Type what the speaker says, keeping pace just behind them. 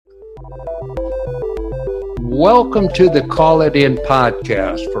Welcome to the Call It In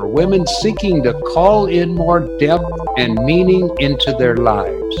podcast for women seeking to call in more depth and meaning into their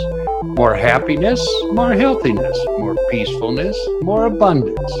lives. More happiness, more healthiness, more peacefulness, more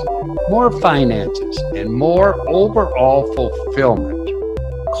abundance, more finances, and more overall fulfillment.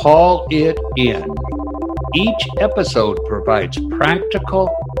 Call it in. Each episode provides practical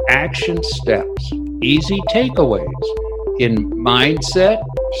action steps, easy takeaways in mindset,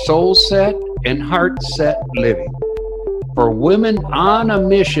 soul set, and heart set living. For women on a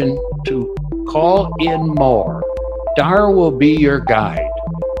mission to call in more, Dar will be your guide.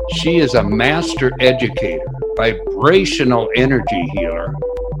 She is a master educator, vibrational energy healer,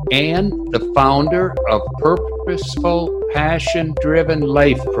 and the founder of Purposeful Passion-Driven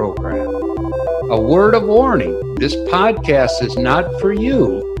Life Program. A word of warning, this podcast is not for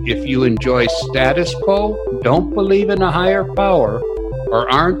you if you enjoy status quo, don't believe in a higher power, or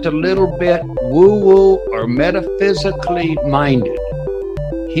aren't a little bit woo-woo or metaphysically minded.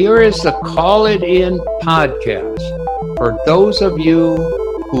 Here is the Call It In podcast for those of you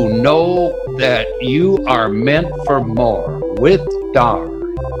who know that you are meant for more with Dar.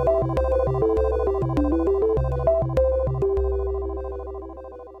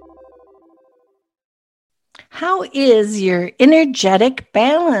 How is your energetic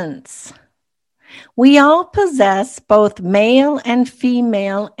balance? We all possess both male and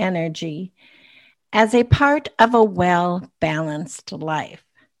female energy as a part of a well-balanced life.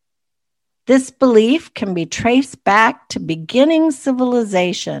 This belief can be traced back to beginning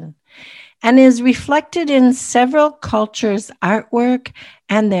civilization and is reflected in several cultures' artwork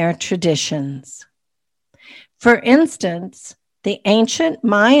and their traditions. For instance, the ancient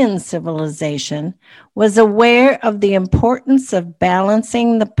Mayan civilization was aware of the importance of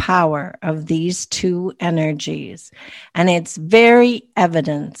balancing the power of these two energies, and it's very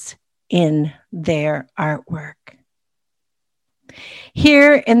evident in their artwork.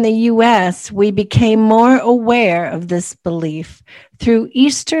 Here in the U.S., we became more aware of this belief through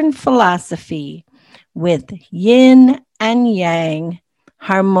Eastern philosophy with yin and yang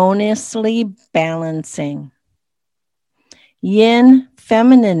harmoniously balancing. Yin,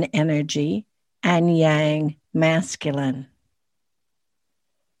 feminine energy, and yang, masculine.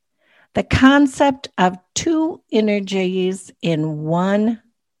 The concept of two energies in one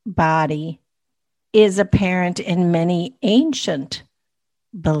body is apparent in many ancient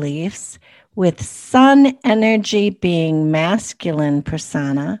beliefs, with sun energy being masculine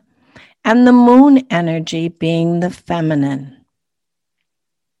persona and the moon energy being the feminine.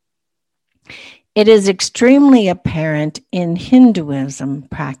 It is extremely apparent in Hinduism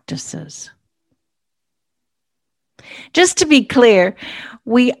practices. Just to be clear,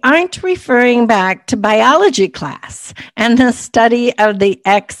 we aren't referring back to biology class and the study of the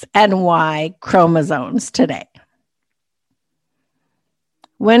X and Y chromosomes today.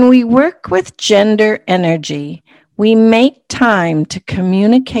 When we work with gender energy, we make time to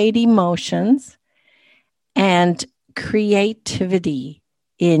communicate emotions and creativity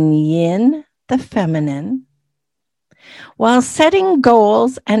in yin, the feminine, while setting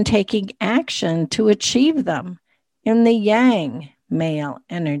goals and taking action to achieve them in the yang, male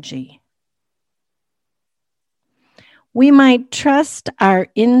energy. We might trust our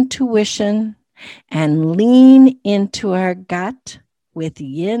intuition and lean into our gut with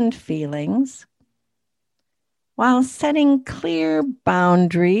yin feelings, while setting clear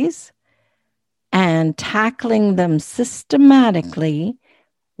boundaries and tackling them systematically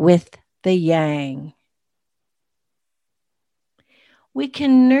with the yang. We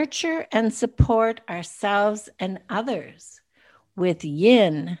can nurture and support ourselves and others with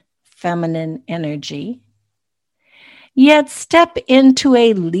yin, feminine energy, yet step into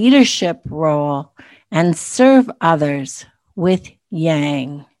a leadership role and serve others with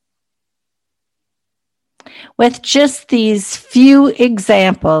yang. With just these few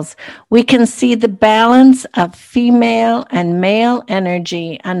examples, we can see the balance of female and male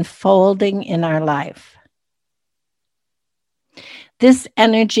energy unfolding in our life. This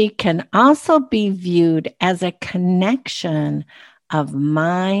energy can also be viewed as a connection of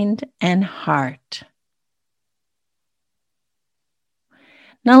mind and heart.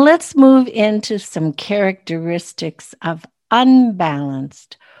 Now let's move into some characteristics of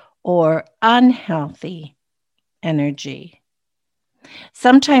unbalanced or unhealthy energy,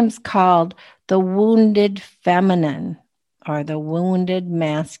 sometimes called the wounded feminine or the wounded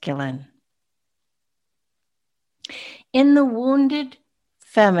masculine. In the wounded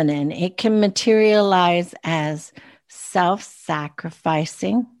feminine, it can materialize as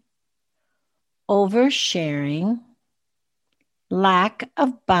self-sacrificing, oversharing, lack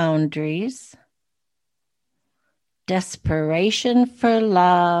of boundaries, desperation for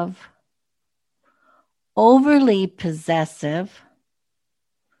love, overly possessive,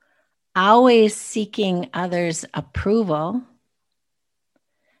 always seeking others' approval,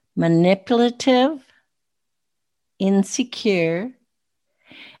 manipulative, insecure,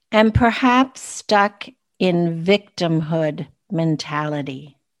 and perhaps stuck in victimhood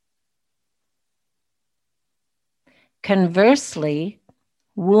mentality. Conversely,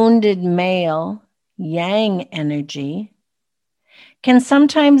 wounded male yang energy can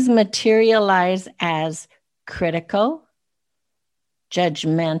sometimes materialize as critical,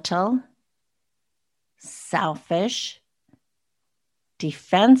 judgmental, selfish,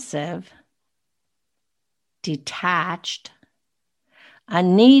 defensive, detached, a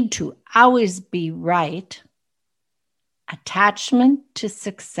need to always be right, attachment to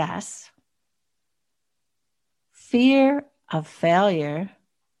success, fear of failure,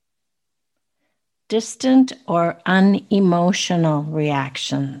 distant or unemotional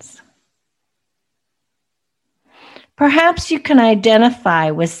reactions. Perhaps you can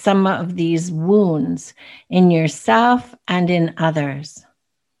identify with some of these wounds in yourself and in others.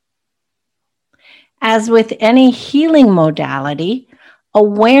 As with any healing modality,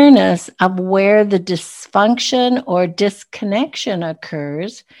 awareness of where the dysfunction or disconnection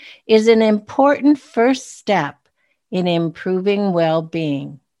occurs is an important first step in improving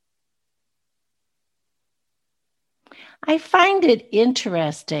well-being. I find it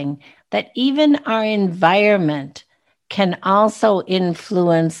interesting that even our environment can also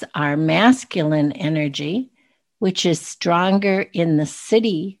influence our masculine energy, which is stronger in the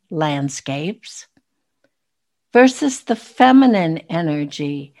city landscapes, versus the feminine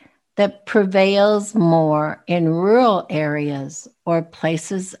energy that prevails more in rural areas or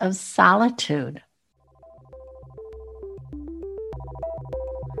places of solitude.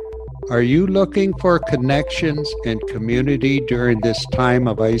 Are you looking for connections and community during this time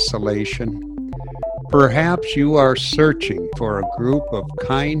of isolation? Perhaps you are searching for a group of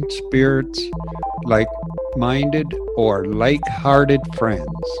kind spirits, like-minded or like-hearted friends.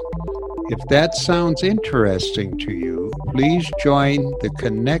 If that sounds interesting to you, please join the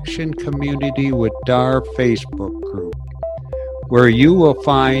Connection Community with Dar Facebook group, where you will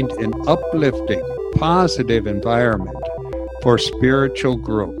find an uplifting, positive environment for spiritual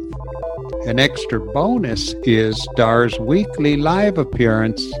growth. An extra bonus is Dar's weekly live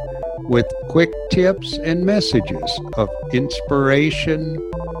appearance with quick tips and messages of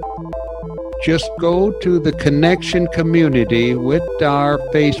inspiration. Just go to the Connection Community with Dar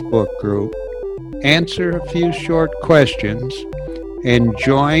Facebook group, answer a few short questions, and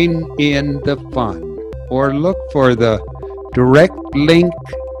join in the fun. Or look for the direct link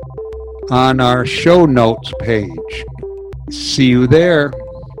on our show notes page. See you there.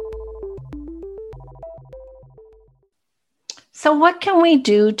 So what can we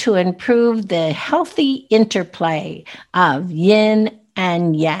do to improve the healthy interplay of yin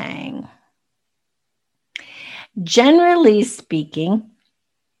and yang? Generally speaking,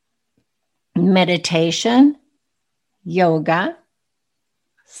 meditation, yoga,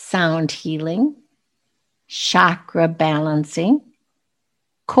 sound healing, chakra balancing,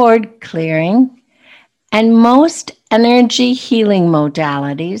 cord clearing, and most energy healing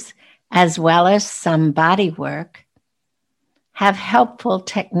modalities, as well as some body work, have helpful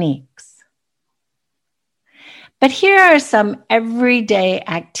techniques. But here are some everyday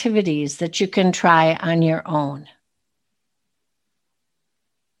activities that you can try on your own.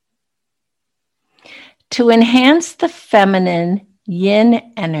 To enhance the feminine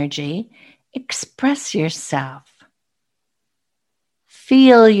yin energy, express yourself.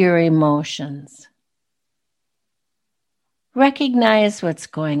 Feel your emotions. Recognize what's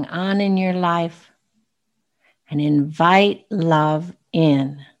going on in your life and invite love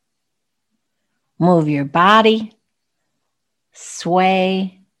in. Move your body,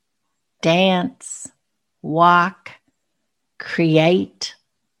 sway, dance, walk, create,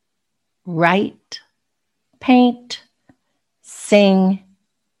 write, paint, sing,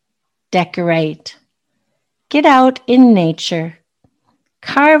 decorate. Get out in nature.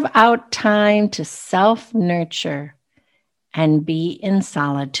 Carve out time to self-nurture and be in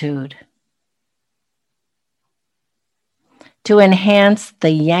solitude. To enhance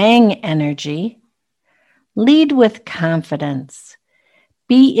the yang energy, lead with confidence.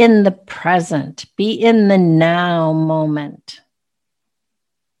 Be in the present. Be in the now moment.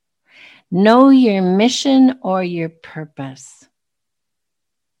 Know your mission or your purpose.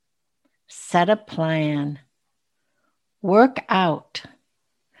 Set a plan. Work out.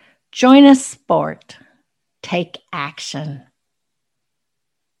 Join a sport. Take action.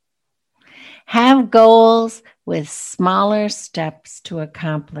 Have goals with smaller steps to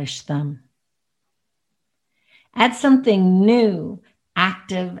accomplish them. Add something new,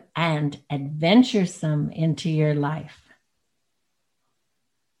 active, and adventuresome into your life.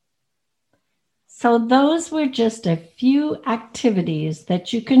 So those were just a few activities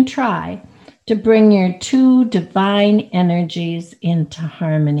that you can try to bring your two divine energies into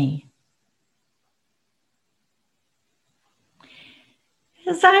harmony.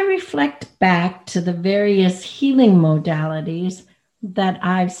 As I reflect back to the various healing modalities that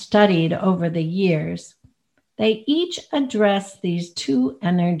I've studied over the years, they each address these two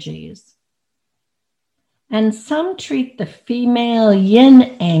energies. And some treat the female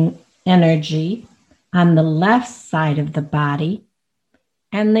yin energy on the left side of the body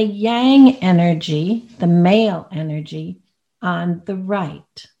and the yang energy, the male energy, on the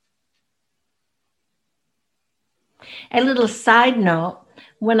right. A little side note,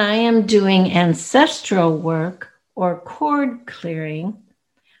 when I am doing ancestral work or cord clearing,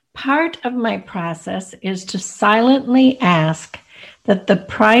 part of my process is to silently ask that the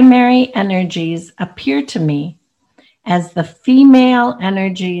primary energies appear to me as the female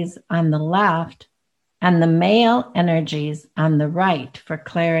energies on the left and the male energies on the right for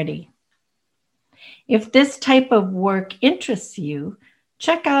clarity. If this type of work interests you,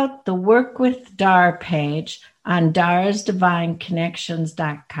 check out the Work with Dar page on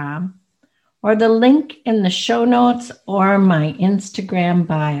darsdivineconnections.com or the link in the show notes or my Instagram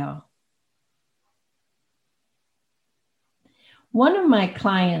bio. One of my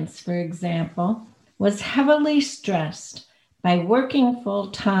clients, for example, was heavily stressed by working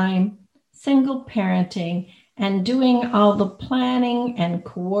full-time, single parenting, and doing all the planning and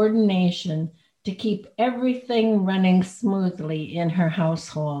coordination to keep everything running smoothly in her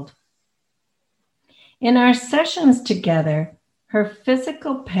household. In our sessions together, her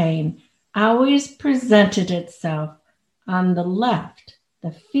physical pain always presented itself on the left,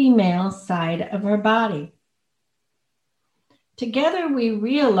 the female side of her body. Together, we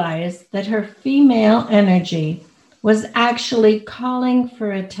realized that her female energy was actually calling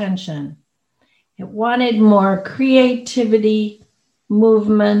for attention. It wanted more creativity,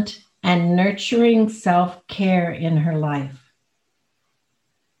 movement, and nurturing self-care in her life.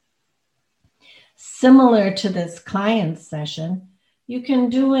 Similar to this client session, you can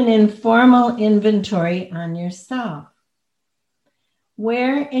do an informal inventory on yourself.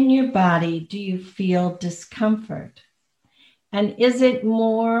 Where in your body do you feel discomfort? And is it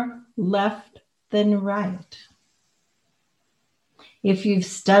more left than right? If you've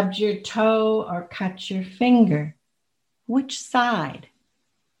stubbed your toe or cut your finger, which side?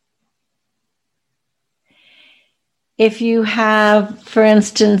 If you have, for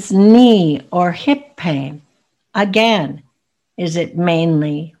instance, knee or hip pain, again, is it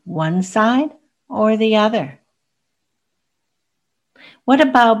mainly one side or the other? What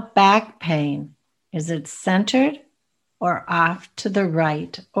about back pain? Is it centered or off to the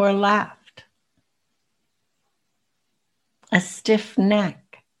right or left? A stiff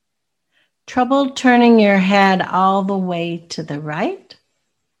neck? Trouble turning your head all the way to the right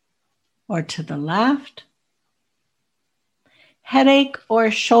or to the left? Headache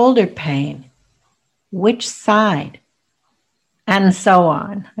or shoulder pain? Which side? And so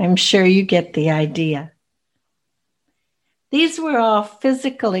on. I'm sure you get the idea. These were all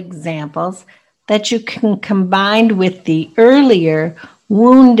physical examples that you can combine with the earlier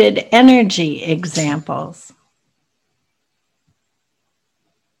wounded energy examples.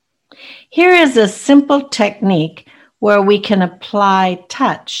 Here is a simple technique where we can apply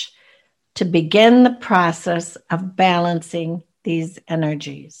touch to begin the process of balancing these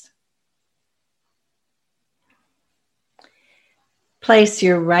energies. Place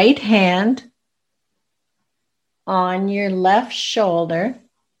your right hand on your left shoulder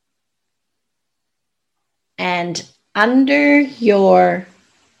and under your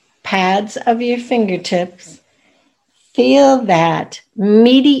pads of your fingertips, feel that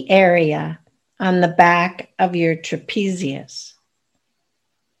meaty area on the back of your trapezius.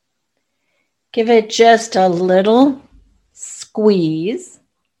 Give it just a little squeeze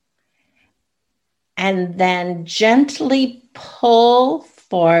and then gently pull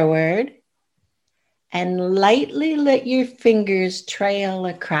forward and lightly let your fingers trail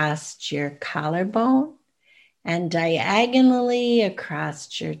across your collarbone and diagonally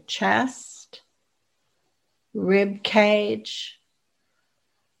across your chest, rib cage,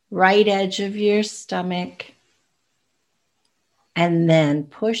 right edge of your stomach, and then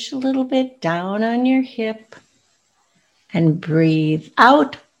push a little bit down on your hip and breathe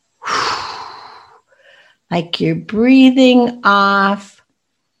out like you're breathing off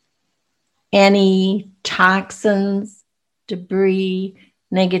any toxins, debris,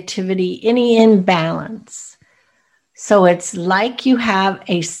 negativity, any imbalance. So it's like you have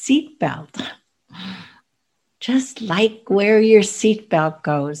a seatbelt, just like where your seatbelt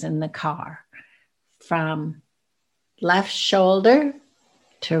goes in the car, from left shoulder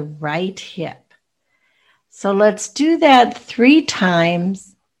to right hip. So let's do that 3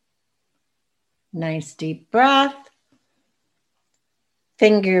 times. Nice deep breath.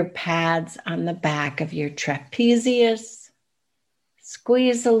 Finger pads on the back of your trapezius.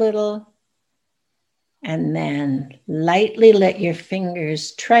 Squeeze a little. And then lightly let your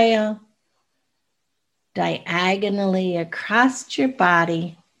fingers trail diagonally across your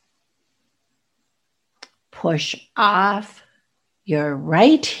body. Push off your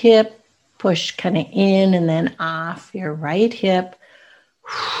right hip. Push kind of in and then off your right hip.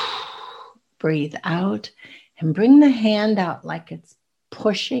 Breathe out and bring the hand out like it's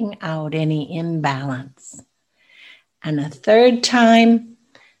pushing out any imbalance. And a 3rd time,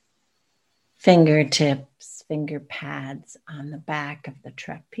 fingertips, finger pads on the back of the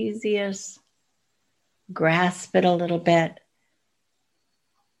trapezius. Grasp it a little bit.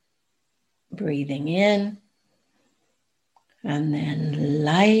 Breathing in. And then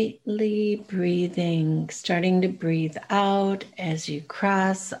lightly breathing, starting to breathe out as you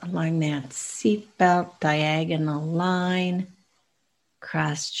cross along that seatbelt diagonal line.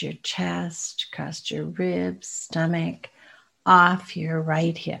 Cross your chest, cross your ribs, stomach, off your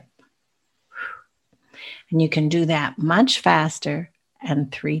right hip. And you can do that much faster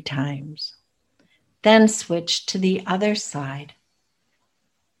and 3 times. Then switch to the other side.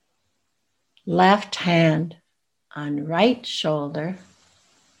 Left hand on right shoulder,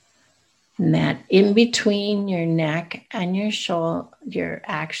 and that in between your neck and your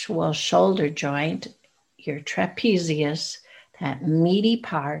actual shoulder joint, your trapezius, that meaty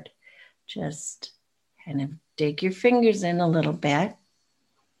part, just kind of dig your fingers in a little bit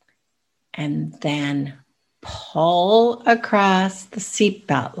and then pull across the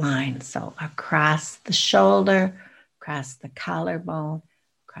seatbelt line. So across the shoulder, across the collarbone,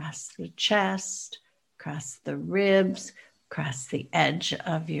 across the chest, across the ribs, across the edge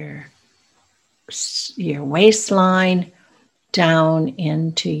of your waistline, down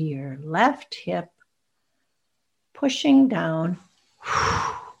into your left hip, pushing down,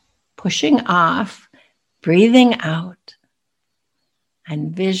 pushing off, breathing out,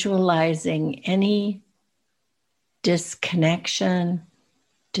 and visualizing any disconnection,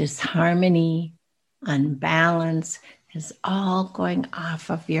 disharmony, unbalance is all going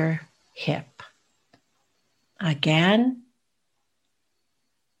off of your hip. Again,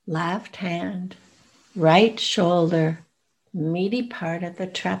 left hand, right shoulder, meaty part of the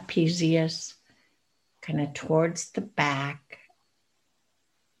trapezius, kind of towards the back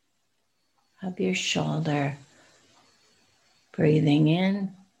of your shoulder. Breathing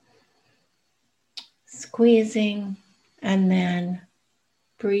in, squeezing, and then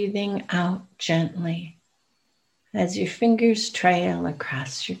breathing out gently as your fingers trail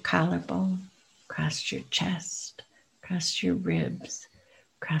across your collarbone, across your chest, across your ribs,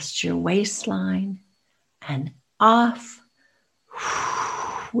 across your waistline, and off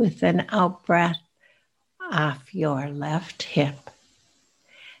with an out breath off your left hip.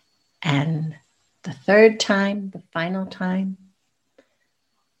 And the 3rd time, the final time,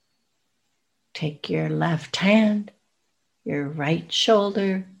 take your left hand, your right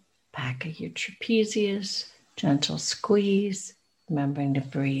shoulder, back of your trapezius, gentle squeeze, remembering to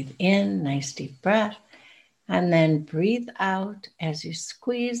breathe in, nice deep breath, and then breathe out as you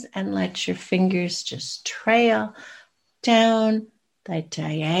squeeze and let your fingers just trail down the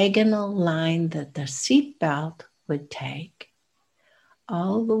diagonal line that the seatbelt would take,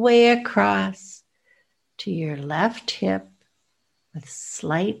 all the way across to your left hip with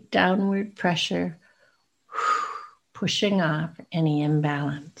slight downward pressure, pushing off any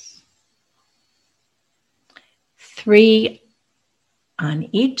imbalance. 3 on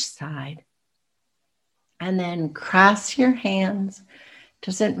each side, and then cross your hands,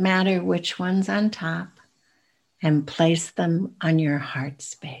 doesn't matter which one's on top, and place them on your heart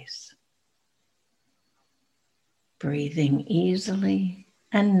space. Breathing easily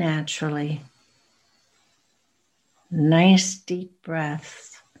and naturally. Nice deep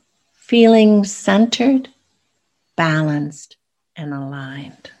breaths, feeling centered, balanced, and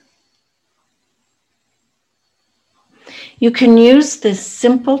aligned. You can use this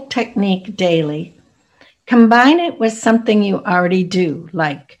simple technique daily. Combine it with something you already do,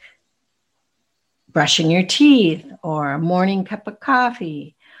 like brushing your teeth, or a morning cup of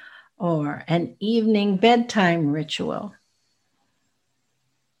coffee, or an evening bedtime ritual.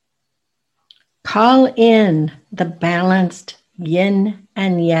 Call in the balanced yin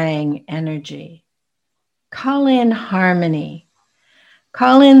and yang energy. Call in harmony.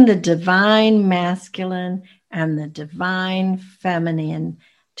 Call in the divine masculine and the divine feminine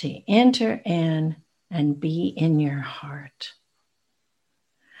to enter in and be in your heart.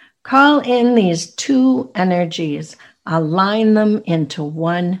 Call in these two energies, align them into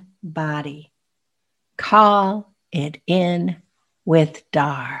one body. Call it in with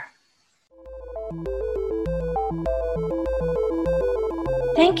Dar.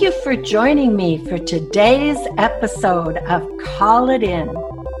 Thank you for joining me for today's episode of Call It In.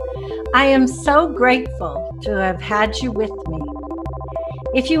 I am so grateful to have had you with me.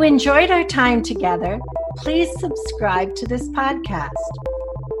 If you enjoyed our time together, please subscribe to this podcast.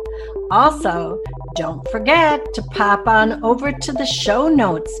 Also, don't forget to pop on over to the show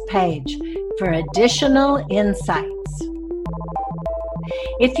notes page for additional insights.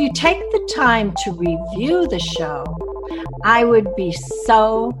 If you take the time to review the show, I would be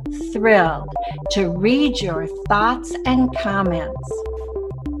so thrilled to read your thoughts and comments.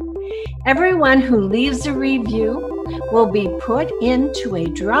 Everyone who leaves a review will be put into a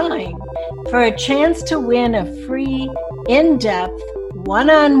drawing for a chance to win a free, in-depth,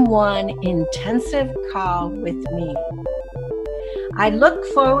 one-on-one intensive call with me. I look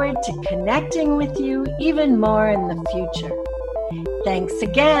forward to connecting with you even more in the future. Thanks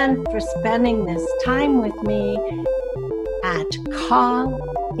again for spending this time with me at Call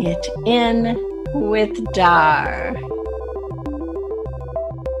It In with Dar.